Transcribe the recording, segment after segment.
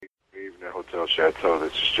Hotel Chateau.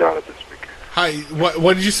 This is Jonathan speaking. Hi.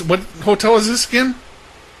 What did you? What hotel is this again?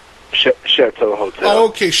 Chateau Hotel. Oh,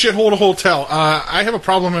 okay. Shithole Hotel. I have a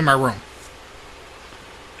problem in my room.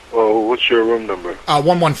 Well, what's your room number?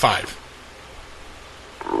 115.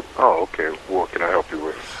 Oh, okay. What can I help you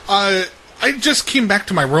with? I just came back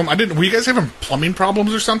to my room. Were you guys having plumbing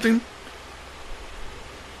problems or something?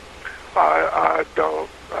 I don't.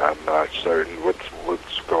 I'm not certain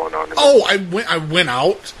what's going on. I went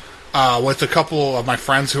out with a couple of my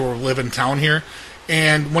friends who live in town here,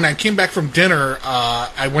 and when I came back from dinner,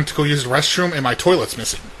 I went to go use the restroom, and my toilet's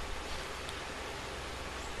missing.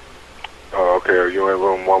 Oh, okay. Are you in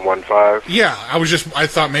room 115? Yeah, I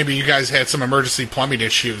thought maybe you guys had some emergency plumbing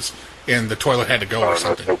issues, and the toilet had to go or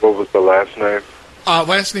something. No. What was the last name?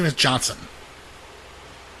 Last name is Johnson.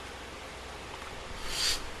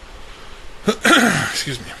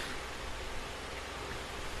 Excuse me.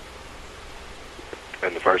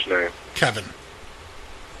 And the first name? Kevin.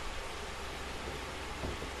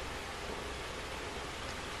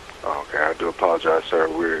 Okay, I do apologize, sir.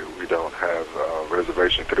 We don't have a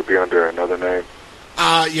reservation. Could it be under another name?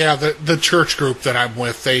 Yeah, the church group that I'm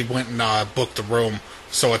with, they went and booked the room,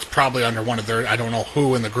 so it's probably under one of their. I don't know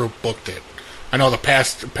who in the group booked it. I know the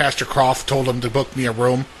Pastor Croft told him to book me a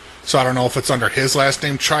room, so I don't know if it's under his last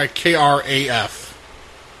name. Try Kraf.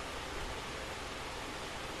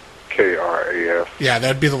 Kraf. Yeah,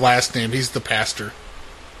 that'd be the last name. He's the pastor.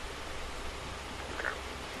 Okay.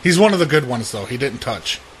 He's one of the good ones, though. He didn't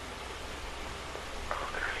touch.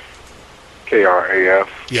 Kraf?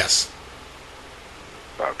 Yes.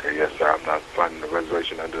 Okay, yes, sir. I'm not finding the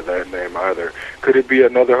reservation under that name either. Could it be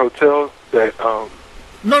another hotel that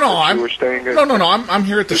No, you were staying at? No. I'm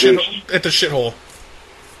here at the shithole.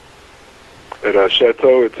 At a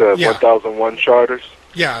Chateau, it's 1001 Charters?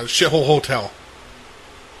 Yeah, Shithole Hotel.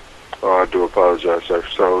 Oh, I do apologize, sir.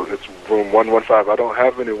 So it's room 115. I don't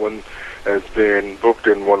have anyone that's been booked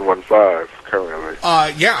in 115 currently.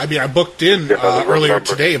 Yeah, I booked in earlier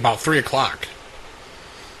today about 3 o'clock.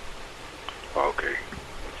 Okay.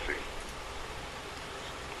 Let's see.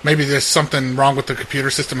 Maybe there's something wrong with the computer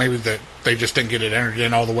system. Maybe that they just didn't get it entered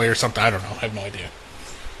in all the way or something. I don't know. I have no idea.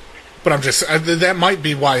 But I'm just... that might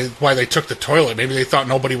be why they took the toilet. Maybe they thought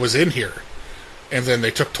nobody was in here. And then they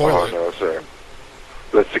took toilet. Oh, no, sir.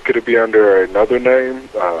 Let's see. Could it be under another name?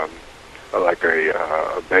 Like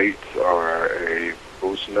a Bates or a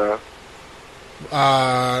Usna?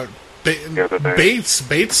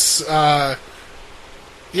 Bates,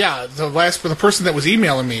 yeah, the person that was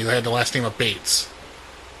emailing me, they had the last name of Bates.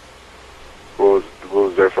 What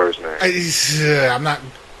was their first name? I'm not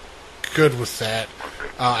good with that.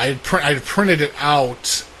 I printed it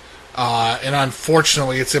out, and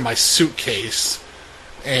unfortunately it's in my suitcase,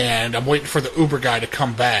 and I'm waiting for the Uber guy to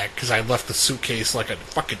come back, because I left the suitcase like a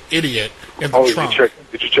fucking idiot in the trunk.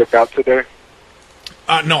 Did you check out today?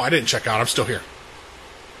 No, I didn't check out. I'm still here.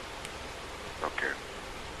 Okay.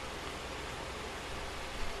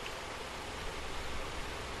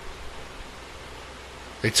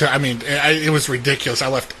 It was ridiculous. I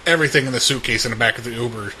left everything in the suitcase in the back of the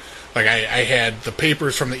Uber. Like, I had the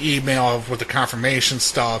papers from the email with the confirmation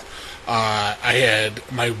stuff. I had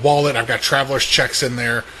my wallet. I've got traveler's checks in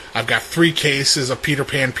there. I've got 3 cases of Peter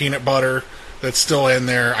Pan peanut butter that's still in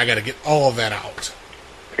there. I got to get all of that out.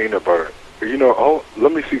 Peanut butter.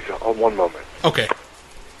 Let me see. One moment. Okay.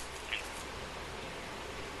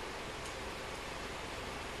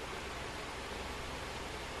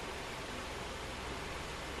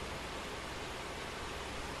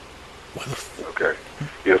 Okay.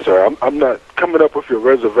 Yes, sir. I'm not coming up with your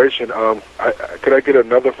reservation. Could I get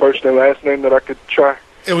another first and last name that I could try?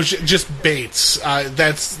 It was just Bates.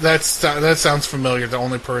 That sounds familiar. The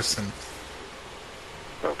only person.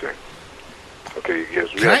 Okay. Okay. Yes.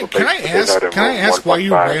 Can I ask why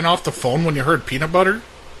you ran off the phone when you heard peanut butter?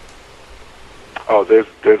 Oh,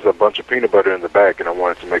 there's a bunch of peanut butter in the back, and I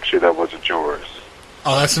wanted to make sure that wasn't yours.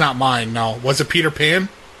 Oh, that's not mine. No. Was it Peter Pan?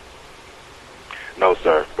 No,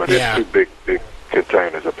 sir. But it's 2 big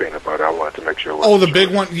containers of peanut butter. I wanted to make sure it wasn't yours.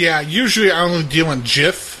 big one? Yeah. Usually I only deal in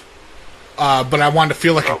Jif. But I wanted to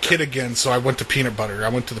feel like a kid again, so I went to peanut butter. I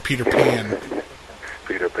went to the Peter Pan.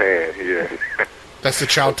 Peter Pan, yeah. That's the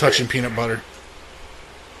child-touching peanut butter.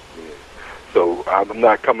 Yeah. So I'm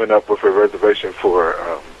not coming up with a reservation for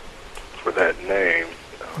that name.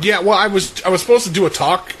 Yeah, well, I was supposed to do a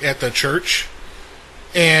talk at the church,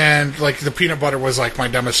 and like the peanut butter was like my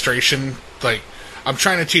demonstration. Like, I'm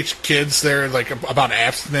trying to teach kids there like about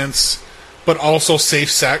abstinence, but also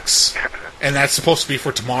safe sex. And that's supposed to be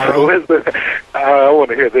for tomorrow. I want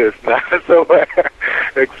to hear this now. So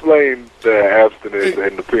explain the abstinence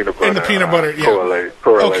and the peanut butter. And the peanut butter, yeah.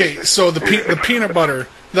 Correlation. Okay, so the peanut butter,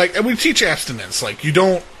 like, and we teach abstinence. Like, you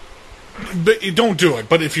don't do it.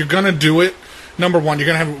 But if you're gonna do it, number one, you're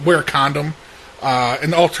gonna wear a condom.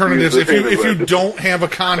 And alternatives, if you don't have a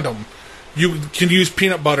condom, you can use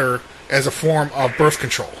peanut butter as a form of birth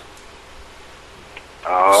control.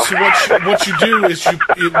 So what you do is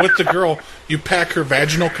with the girl, you pack her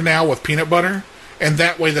vaginal canal with peanut butter, and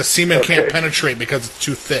that way the semen can't penetrate because it's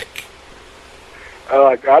too thick.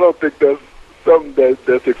 I don't think that's something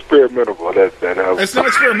that's experimental. That it's not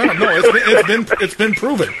experimental. No, it's been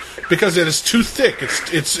proven because it is too thick.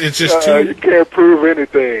 It's just too. You can't prove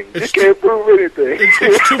anything. It's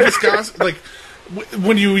too viscous. Like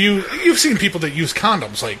when you've seen people that use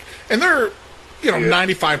condoms, like, and they're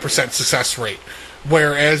 95% success rate.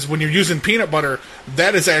 Whereas when you're using peanut butter,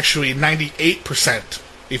 that is actually 98%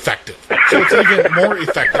 effective. So it's even more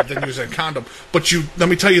effective than using a condom. But let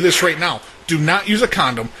me tell you this right now. Do not use a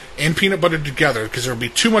condom and peanut butter together because there will be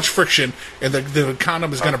too much friction and the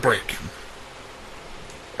condom is going to break.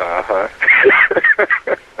 Uh-huh.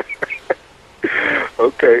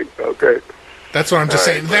 Okay. That's what I'm just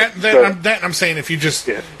saying. I'm saying if you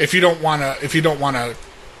don't want to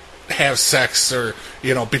have sex or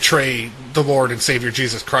betray the Lord and Savior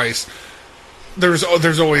Jesus Christ, there's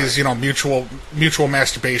always mutual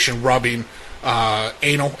masturbation, rubbing,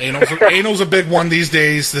 anal's a big one these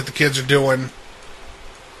days that the kids are doing.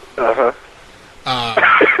 The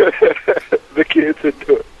kids are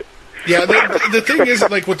doing. Yeah, the thing is,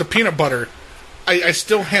 like with the peanut butter, I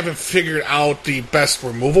still haven't figured out the best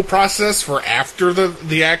removal process for after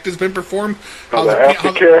the act has been performed. The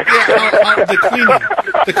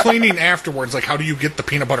cleaning afterwards. Like, how do you get the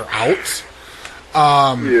peanut butter out?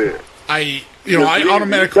 I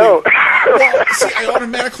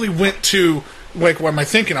automatically went to, like, what am I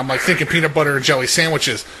thinking? I'm like thinking peanut butter and jelly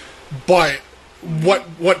sandwiches, but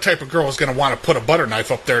what type of girl is going to want to put a butter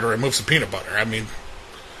knife up there to remove some peanut butter? I mean,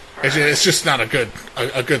 it's just not a good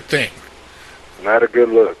thing. Not a good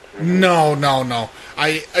look. No.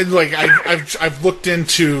 I've looked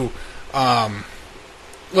into,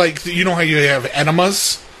 like, how you have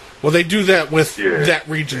enemas. Well, they do that with that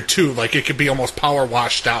region too. Like, it could be almost power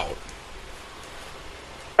washed out.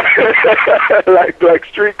 like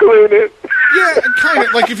street cleaning. Yeah, kind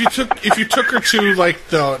of. Like if you took her to like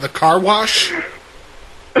the car wash,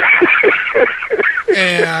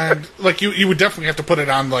 and like you would definitely have to put it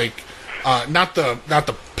on like not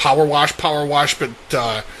the power wash, but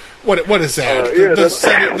what is that? The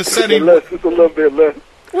setting. It's a little bit less.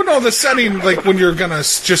 Well, no, the setting, like when you're gonna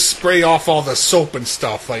just spray off all the soap and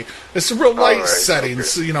stuff, like it's a real light setting,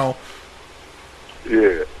 okay.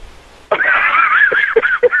 Yeah.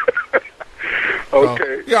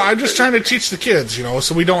 Okay. Yeah, I'm just trying to teach the kids,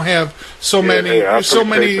 so we don't have so many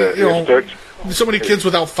kids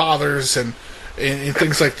without fathers and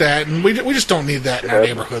things like that, and we just don't need that in our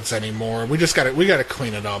neighborhoods anymore. We got to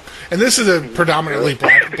clean it up. And this is a predominantly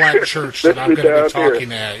black church that I'm going to be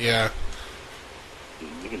talking at. Yeah.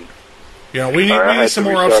 We need some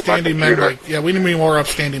more upstanding men like we need more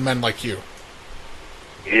upstanding men like you.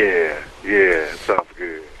 Yeah, sounds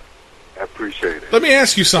good. I appreciate it. Let me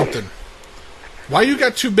ask you something. Why you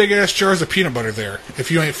got 2 big ass jars of peanut butter there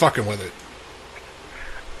if you ain't fucking with it?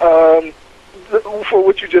 For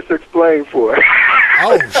what you just explained for.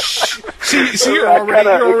 Oh, see, you're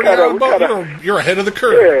ahead of the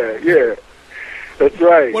curve. Yeah, that's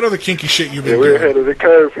right. What other kinky shit you been doing? We're ahead of the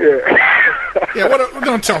curve here. Yeah,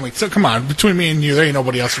 don't tell me. So come on, between me and you, there ain't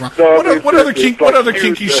nobody else around. No, what other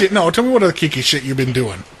kinky shit? No, tell me what other kinky shit you've been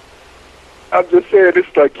doing. I'm just saying,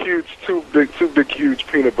 it's like huge, two big, huge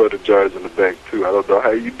peanut butter jars in the bank too. I don't know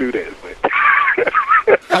how you do that, but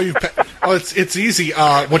it's easy.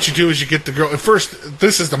 What you do is you get the girl first.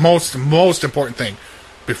 This is the most important thing.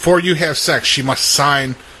 Before you have sex, she must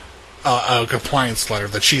sign a compliance letter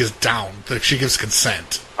that she is down, that she gives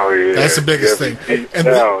consent. Oh yeah, that's the biggest thing.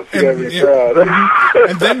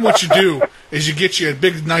 And then what you do is you get you a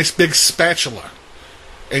nice big spatula.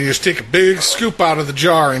 And you just take a big scoop out of the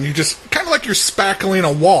jar, and you just kind of like you're spackling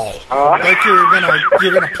a wall, like you're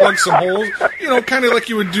gonna plug some holes, kind of like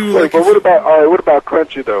you would do. But what about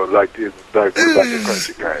crunchy though? What about the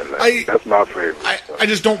crunchy kind? That's my favorite. I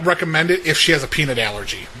just don't recommend it if she has a peanut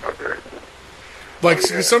allergy. Okay.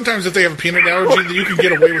 Sometimes if they have a peanut allergy, you can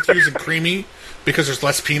get away with using creamy because there's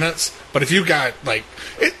less peanuts. But if you got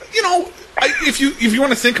if you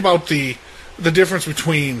want to think about the difference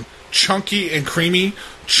between chunky and creamy.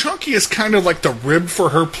 Chunky is kind of like the rib for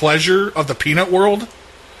her pleasure of the peanut world,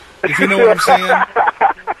 if you know what I'm saying.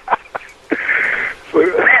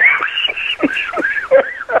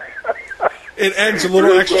 It adds a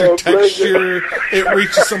little extra texture. It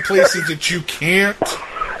reaches some places that you can't.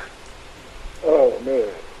 Oh, man.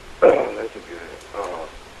 Oh, that's a good. Oh,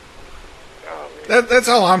 man. That's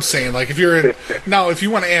all I'm saying. Like, if you're in... Now, if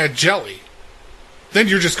you want to add jelly, then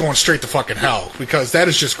you're just going straight to fucking hell, because that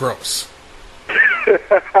is just gross.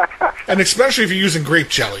 And especially if you're using grape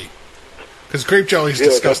jelly. Because grape jelly is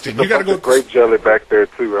disgusting. You got to go grape jelly back there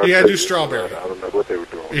too. You got to do strawberry. I don't know what they were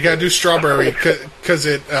doing. You got to do strawberry because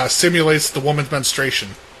it simulates the woman's menstruation.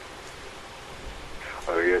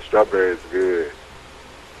 Oh yeah, strawberry is good.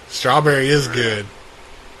 Strawberry is good.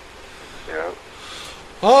 Yeah.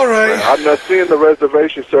 All right. Well, I'm not seeing the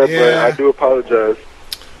reservation, sir, but I do apologize.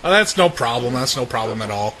 That's no problem. That's no problem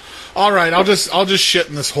at all. All right, I'll just shit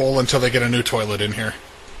in this hole until they get a new toilet in here.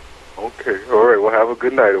 Okay. All right. Well, have a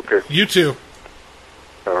good night. Okay. You too.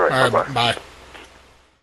 All right. All right. Bye-bye. Bye.